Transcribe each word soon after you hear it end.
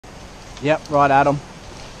Yep, right at him.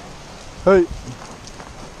 Hey.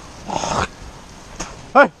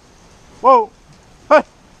 Hey. Whoa. Hey.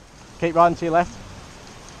 Keep riding to your left.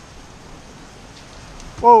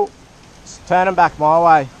 Whoa. Just turn him back my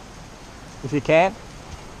way, if you can.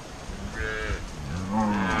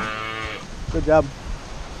 Good job.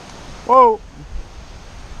 Whoa.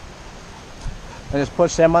 And just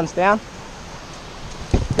push them ones down.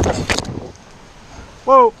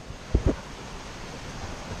 Whoa.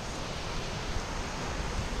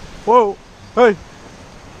 Whoa. Hey.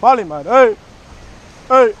 Molly, man. Hey.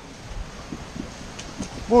 Hey.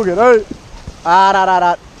 Move it. Hey. Ah, da, da,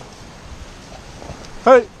 da.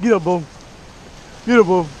 Hey. Get up, boom. Get up,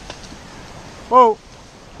 boom. Whoa.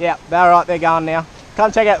 Yeah, they're right. They're going now.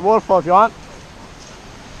 Come check out the waterfall if you want.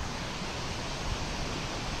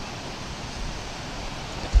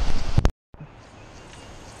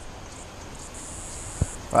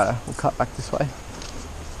 Right, we'll cut back this way.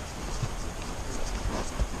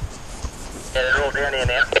 Yeah, they're all down here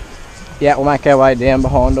now. Yeah, we'll make our way down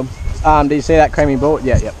behind them. Do you see that creamy boat?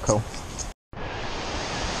 Yeah, yep, cool.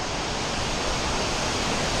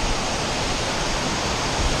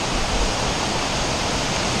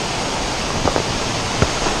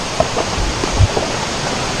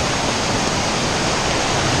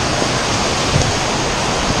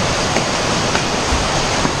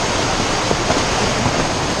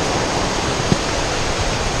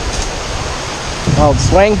 Old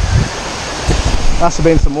swing. Must have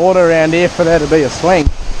been some water around here for there to be a swing.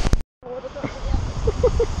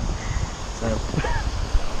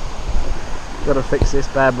 Gotta fix this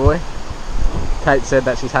bad boy. Kate said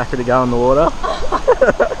that she's happy to go in the water.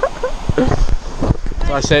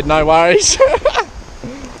 So I said no worries.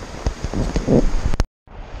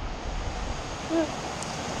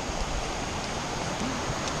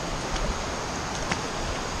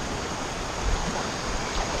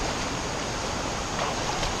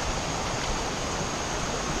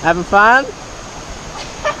 Having fun?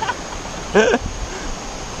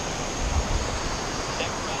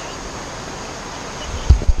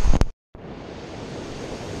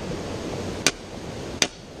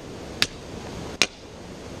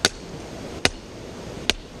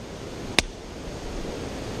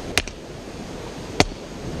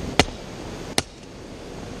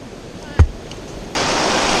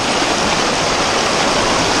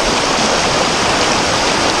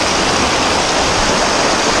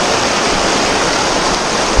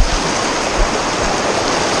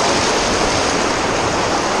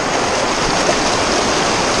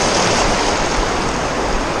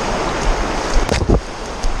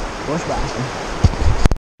 Bush bashing.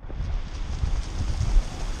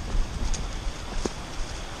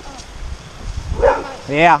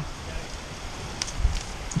 Yeah.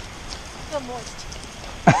 Still moist.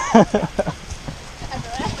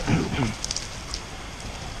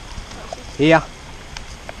 Here.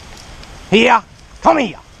 Here. Come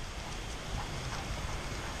here.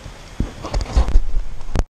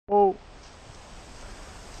 Oh.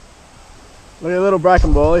 Look at a little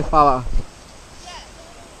broken bally fella.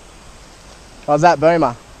 How's that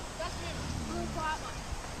boomer? That's a real quiet one.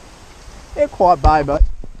 Yeah, quite bay, but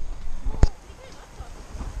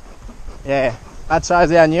yeah, that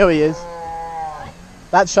shows how new he is.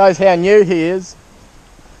 That shows how new he is.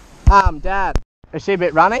 Dad, is she a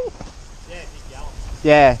bit running? Yeah, she's yelling.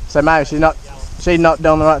 Yeah, so maybe she's not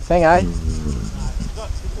doing the right thing, eh? No,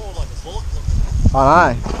 she's more like a bullet looking.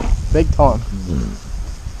 I know, big time.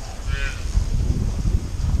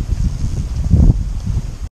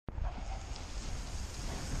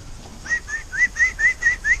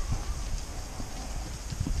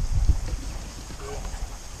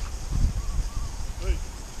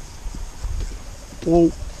 Whoa.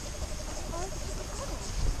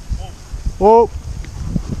 Whoa.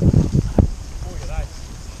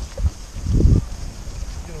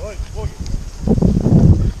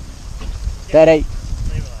 Daddy.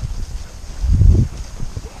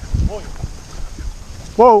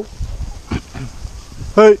 Whoa.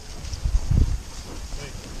 Hey.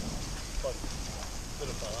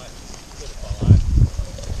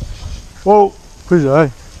 Whoa. Who's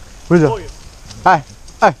that? Who's that? Hey.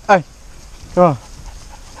 Hey. Hey. Come on.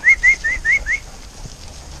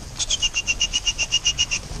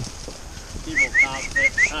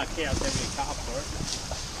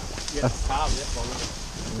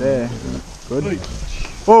 There. Good.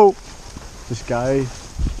 Whoa. This guy.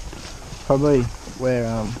 Probably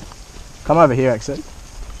where come over here actually.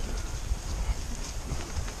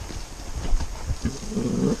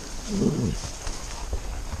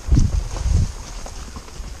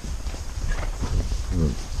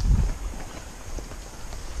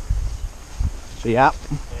 See up.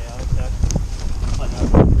 Yeah, okay.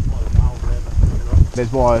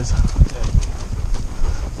 there's wires.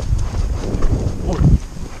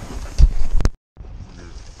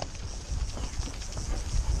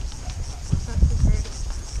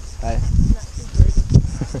 Hey?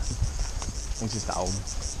 He's just old.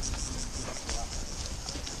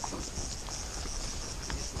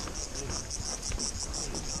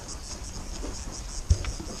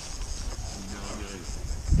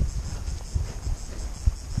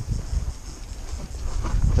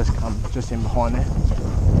 Just in behind there.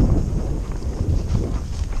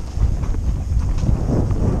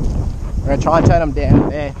 We're going to try and turn them down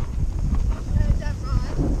there.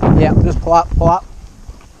 Yeah, just pull up, pull up.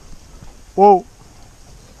 Whoa.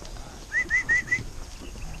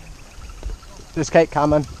 Just keep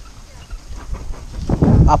coming.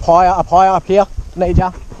 Up higher, up here. Need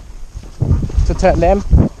ya to turn them.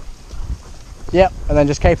 Yep, and then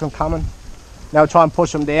just keep them coming. Now try and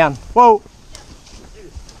push them down. Whoa.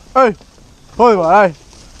 Hey. Oh, hey.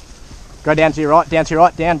 Go down to your right, down to your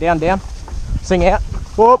right, down, down, down. Sing out.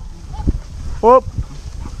 Whoop. Whoop.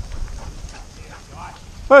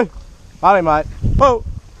 Hey. Harley, mate. Whoa.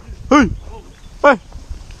 Hey. Hey.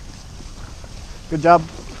 Good job.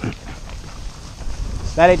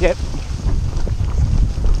 Steady, Chip.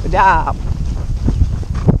 Good job.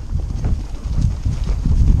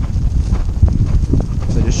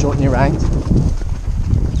 So just shorten your reins.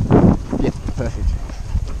 Yep, perfect.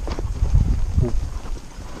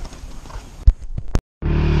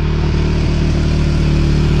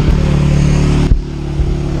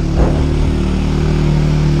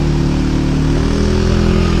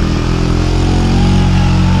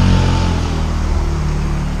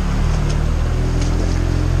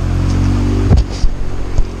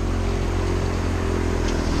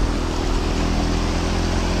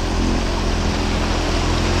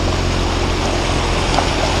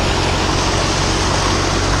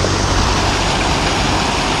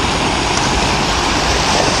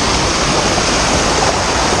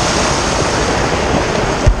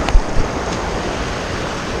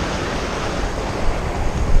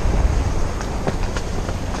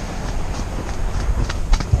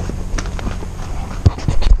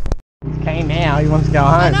 Now he wants to go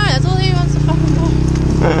home. I know, that's all he wants to fucking do.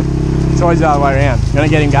 It's always the other way around. You gonna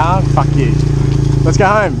get him going? Fuck you. Let's go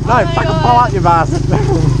home. No, Oh fucking God. pull up, you bastard.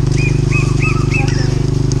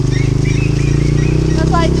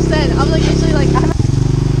 That's like I just said. I'm like usually like.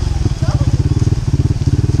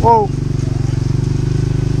 Whoa.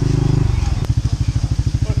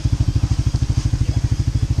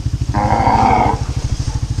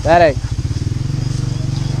 Daddy.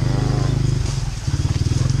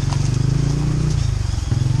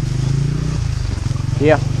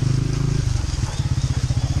 Here.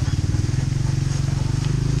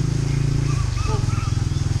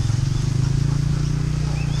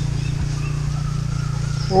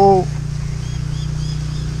 Oh.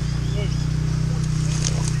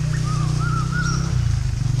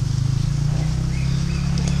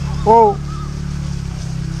 Whoa.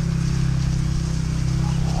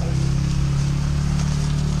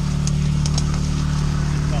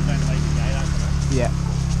 Yeah.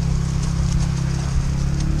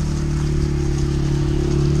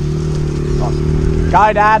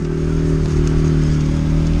 Go, Dad.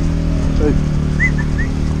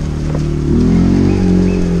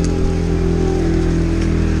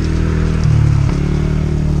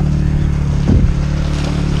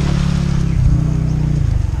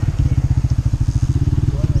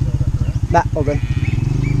 Nah, all good.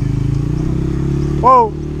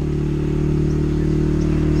 Whoa.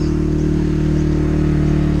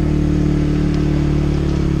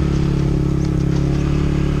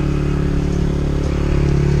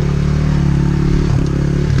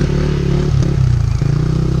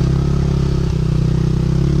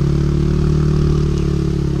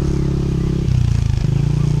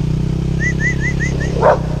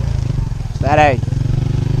 Daddy.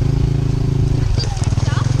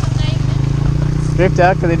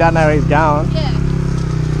 Drifter, because he doesn't know where he's going. Yeah.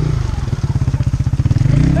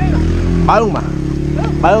 It's very much. Boomer.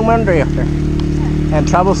 Boomer and Drifter. Yeah. And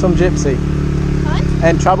Troublesome Gypsy. What?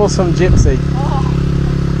 And Troublesome Gypsy. Oh.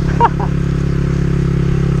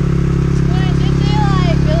 When I did do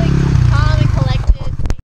like really calm and collected.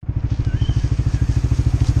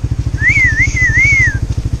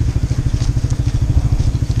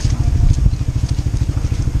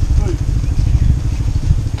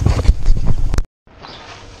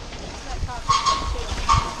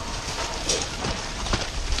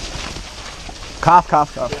 Cough,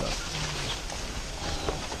 cough, cough, cough.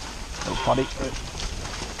 Little potty.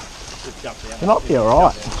 He might be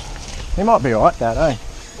alright. He might be alright, Dad, eh?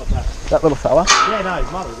 What's that? That little fella. Yeah, no,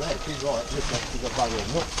 his mother's there. She's right. She's got bugger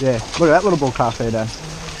of milk. Yeah. Look at that little bull calf there, Dan.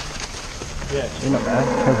 Yeah. He's not bad.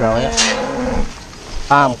 He'll grow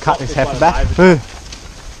out. Cut this heifer back.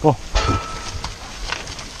 Oh.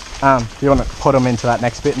 Do you want to put him into that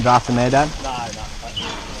next bit and draft him there, Dan? No.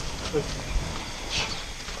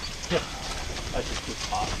 That's just good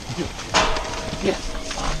part.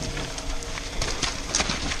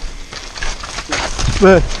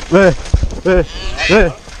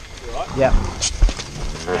 Yeah. Yeah.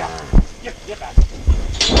 Get back.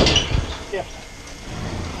 Yeah.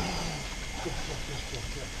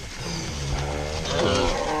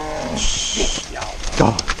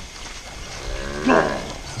 God.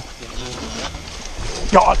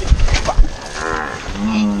 God.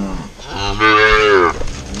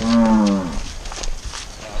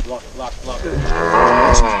 Lock.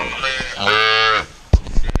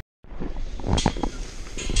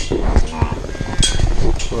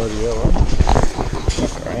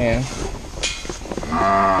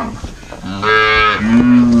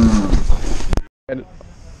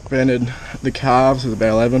 Branded the calves with about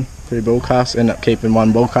 11, 3 bull calves. Ended up keeping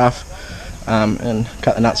 1 bull calf and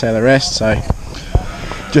cut the nuts out of the rest. So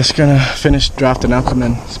just gonna finish drafting up and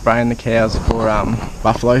then spraying the cows for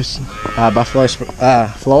buffalo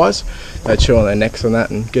flies. They chew on their necks and that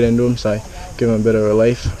and get into them, so give them a bit of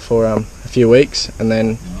relief for a few weeks, and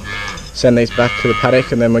then send these back to the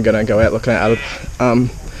paddock, and then we're gonna go out looking at other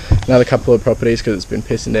another couple of properties because it's been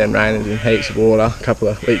pissing down rain and in heaps of water. A couple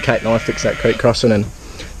of Wheat Cape and I fix that creek crossing, and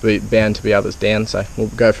we're bound to be others down, so we'll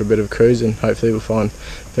go for a bit of a cruise and hopefully we'll find a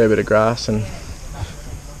fair bit of grass and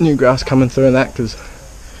new grass coming through and that, because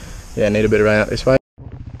yeah, I need a bit of rain out this way.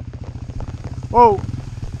 Whoa!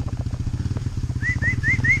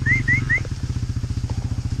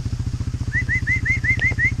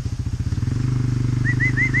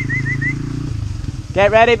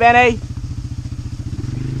 Get ready, Benny!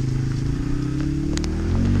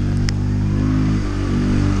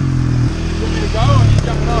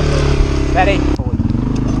 Ready? Forward.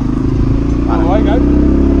 Away, go.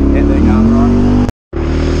 Yeah, they're going right.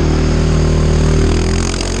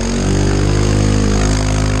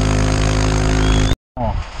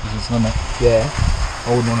 Oh, is this limit? Yeah. I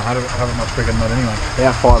wouldn't want to have it much bigger than that anyway.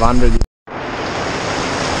 Yeah, 500.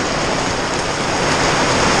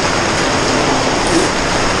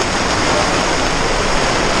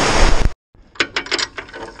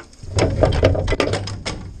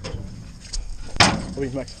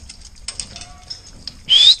 Max.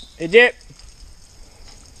 Hey, Jip.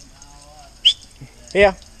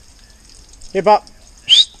 Here. Hip up.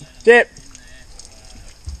 Jip.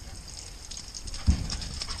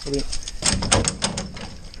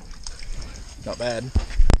 Not bad.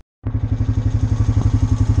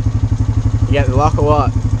 You got the lock or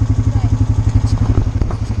what?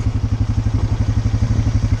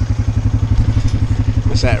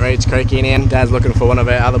 Just at Reed's Creek in. Dad's looking for one of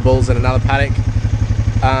our other bulls in another paddock.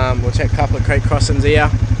 We'll check a couple of creek crossings here.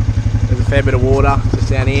 There's a fair bit of water just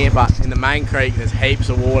down here, but in the main creek there's heaps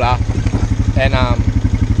of water, and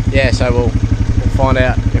yeah, so we'll find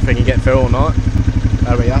out if we can get through or not.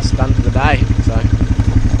 That'll be us done for the day. So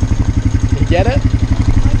you get it?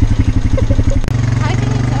 How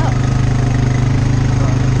can you tell?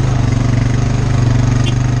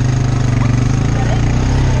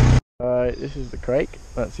 So this is the creek.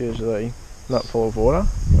 That's usually not full of water,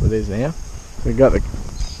 but it is now. We've got the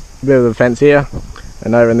bit of the fence here,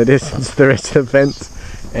 and over in the distance the rest of the fence,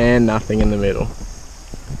 and nothing in the middle.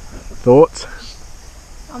 Thoughts?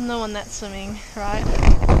 I'm the one that's swimming, right?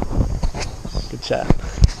 Good chat.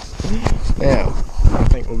 Now, I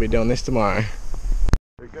think we'll be doing this tomorrow.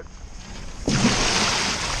 Very good.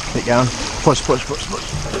 Keep going. Push.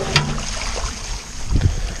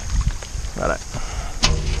 Righto.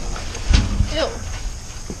 Ew.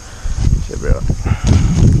 Should be right.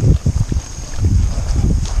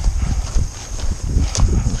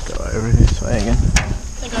 Let's go over this way again.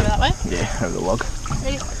 So go over that way? Yeah, over the log.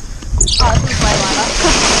 Ready? Oh, this is way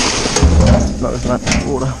lighter. Not as much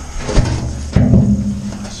water.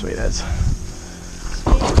 Sweet as.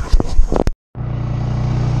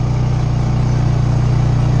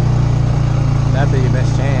 That'd be your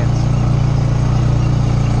best chance.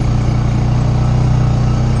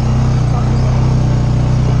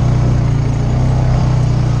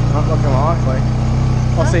 Not looking likely.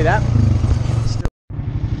 I'll see that.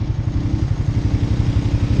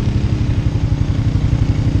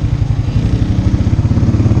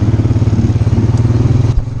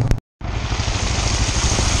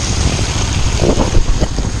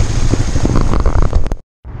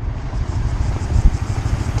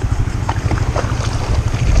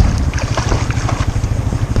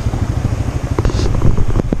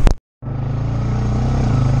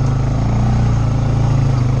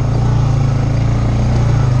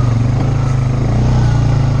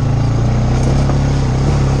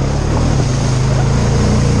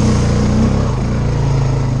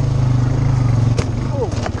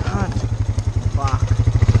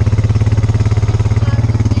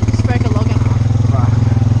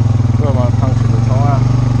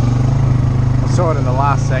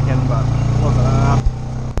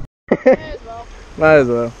 May as well. Might as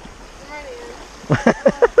well. I'm ready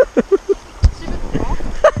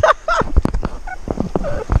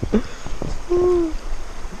in.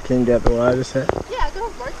 Can you get the wire just here? Yeah, I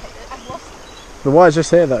gotta rotate it. I've lost it. The wire's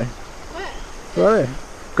just here though. Where?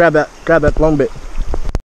 Right there. Grab that long bit.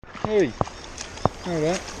 Hey.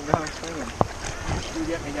 Alright. You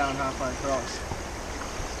get me going halfway across.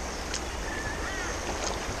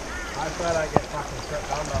 Hopefully I don't get fucking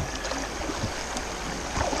stripped under.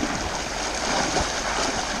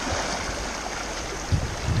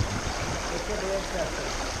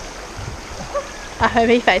 I hope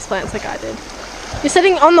he face plants like I did. You're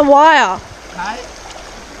sitting on the wire. Hey.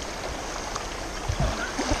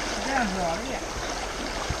 Down right here.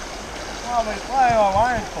 Why am I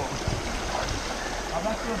wiring for? I'm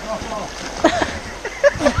not going to drop off.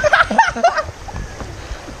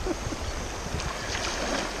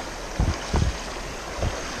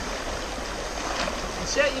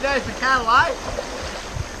 Shit, you know, for cattle, eh?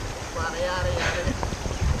 Yada yada yada.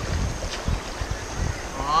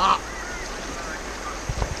 Oh.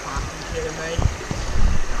 Fucking kidding me.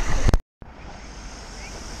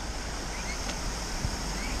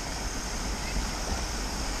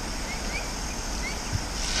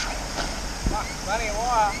 Fucking plenty of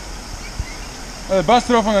wire. Oh, they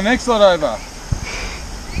busted off on the next lot over.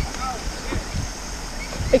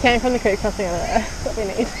 It came from the creek crossing over there. That's what we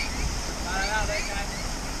need.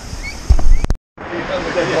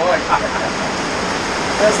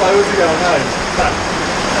 That's like, where's he going home?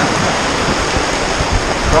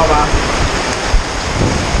 Brother.